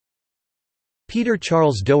Peter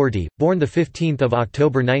Charles Doherty, born 15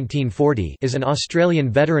 October 1940, is an Australian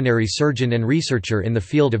veterinary surgeon and researcher in the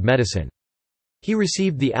field of medicine. He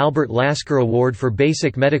received the Albert Lasker Award for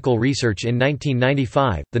Basic Medical Research in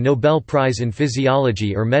 1995, the Nobel Prize in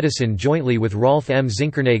Physiology or Medicine jointly with Rolf M.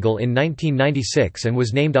 Zinkernagel in 1996 and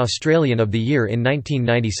was named Australian of the Year in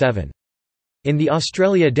 1997. In the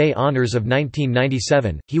Australia Day Honours of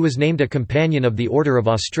 1997, he was named a Companion of the Order of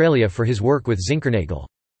Australia for his work with Zinkernagel.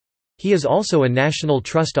 He is also a National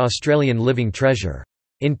Trust Australian Living Treasure.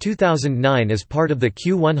 In 2009, as part of the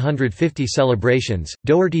Q150 celebrations,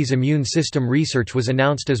 Doherty's immune system research was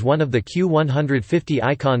announced as one of the Q150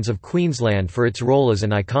 icons of Queensland for its role as an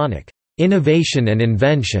iconic innovation and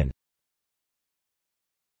invention.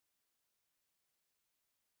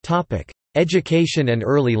 Education and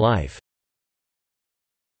early life.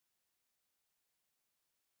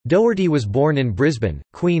 Doherty was born in Brisbane,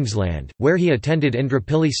 Queensland, where he attended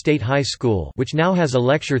Indooroopilly State High School, which now has a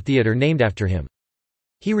lecture theatre named after him.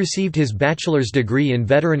 He received his bachelor's degree in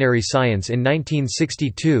veterinary science in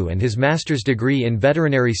 1962 and his master's degree in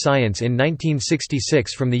veterinary science in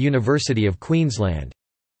 1966 from the University of Queensland.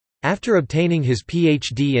 After obtaining his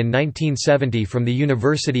PhD in 1970 from the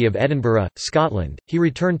University of Edinburgh, Scotland, he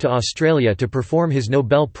returned to Australia to perform his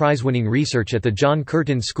Nobel Prize-winning research at the John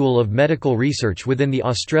Curtin School of Medical Research within the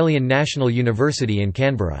Australian National University in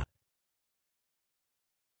Canberra.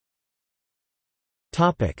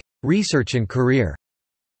 Research and career.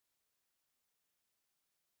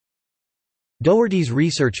 Doherty's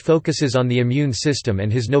research focuses on the immune system,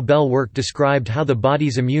 and his Nobel work described how the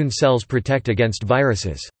body's immune cells protect against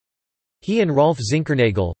viruses. He and Rolf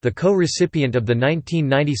Zinkernagel, the co-recipient of the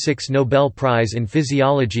 1996 Nobel Prize in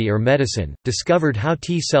Physiology or Medicine, discovered how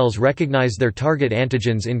T cells recognize their target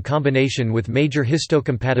antigens in combination with major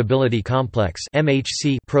histocompatibility complex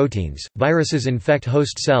 (MHC) proteins. Viruses infect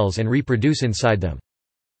host cells and reproduce inside them.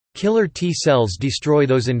 Killer T cells destroy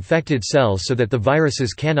those infected cells so that the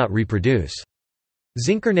viruses cannot reproduce.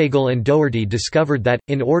 Zinkernagel and Doherty discovered that,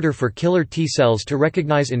 in order for killer T cells to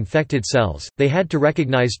recognize infected cells, they had to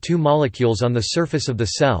recognize two molecules on the surface of the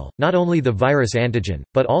cell, not only the virus antigen,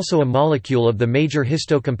 but also a molecule of the major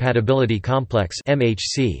histocompatibility complex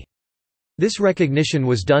 (MHC). This recognition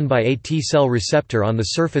was done by a T cell receptor on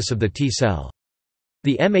the surface of the T cell.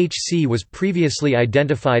 The MHC was previously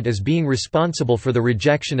identified as being responsible for the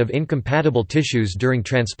rejection of incompatible tissues during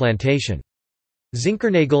transplantation.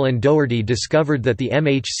 Zinkernagel and Doherty discovered that the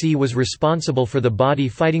MHC was responsible for the body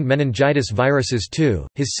fighting meningitis viruses too.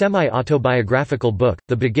 His semi-autobiographical book,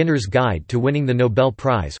 The Beginner's Guide to Winning the Nobel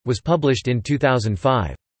Prize, was published in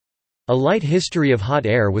 2005. A Light History of Hot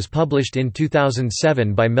Air was published in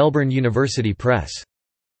 2007 by Melbourne University Press.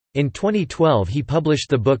 In 2012 he published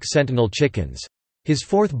the book Sentinel Chickens. His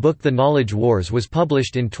fourth book The Knowledge Wars was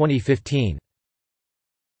published in 2015.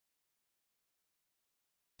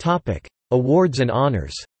 Awards and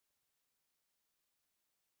honors.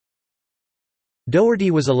 Doherty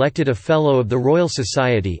was elected a Fellow of the Royal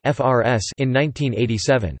Society (FRS) in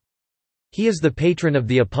 1987. He is the patron of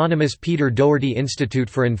the eponymous Peter Doherty Institute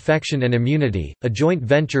for Infection and Immunity, a joint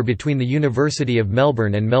venture between the University of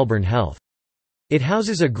Melbourne and Melbourne Health. It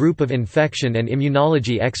houses a group of infection and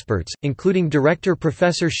immunology experts, including Director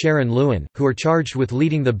Professor Sharon Lewin, who are charged with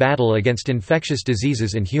leading the battle against infectious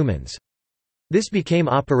diseases in humans. This became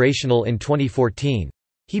operational in 2014.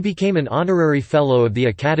 He became an honorary Fellow of the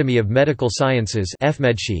Academy of Medical Sciences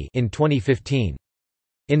in 2015.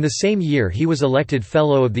 In the same year he was elected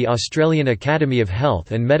Fellow of the Australian Academy of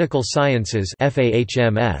Health and Medical Sciences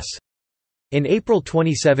In April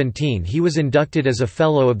 2017 he was inducted as a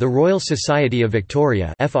Fellow of the Royal Society of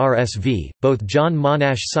Victoria (FRSV). Both John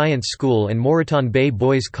Monash Science School and Moreton Bay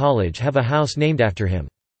Boys College have a house named after him.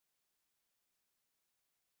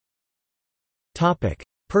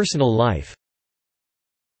 Personal life.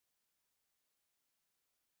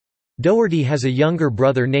 Doherty has a younger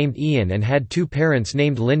brother named Ian and had two parents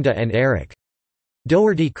named Linda and Eric.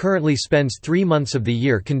 Doherty currently spends 3 months of the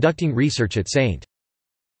year conducting research at St.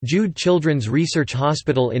 Jude Children's Research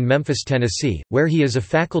Hospital in Memphis, Tennessee, where he is a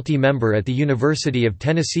faculty member at the University of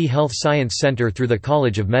Tennessee Health Science Center through the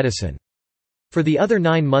College of Medicine. For the other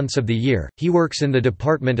 9 months of the year, he works in the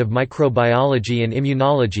Department of Microbiology and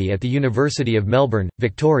Immunology at the University of Melbourne,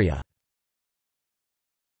 Victoria.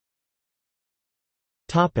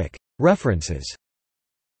 References.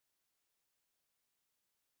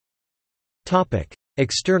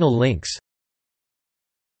 External links.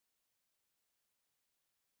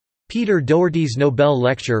 Peter Doherty's Nobel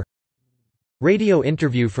Lecture. Radio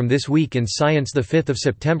interview from This Week in Science, 5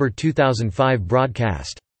 September 2005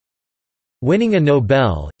 broadcast. Winning a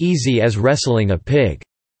Nobel, easy as wrestling a pig,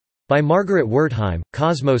 By Margaret Wertheim,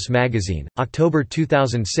 Cosmos Magazine, October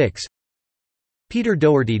 2006. Peter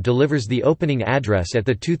Doherty delivers the opening address at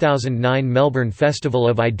the 2009 Melbourne Festival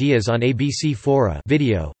of Ideas on ABC Fora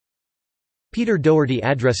video. Peter Doherty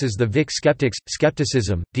addresses the Vic skeptics,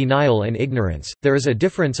 skepticism, denial and ignorance. There is a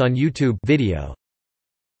difference on YouTube video.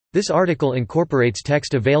 This article incorporates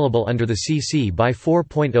text available under the CC BY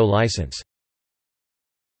 4.0 license.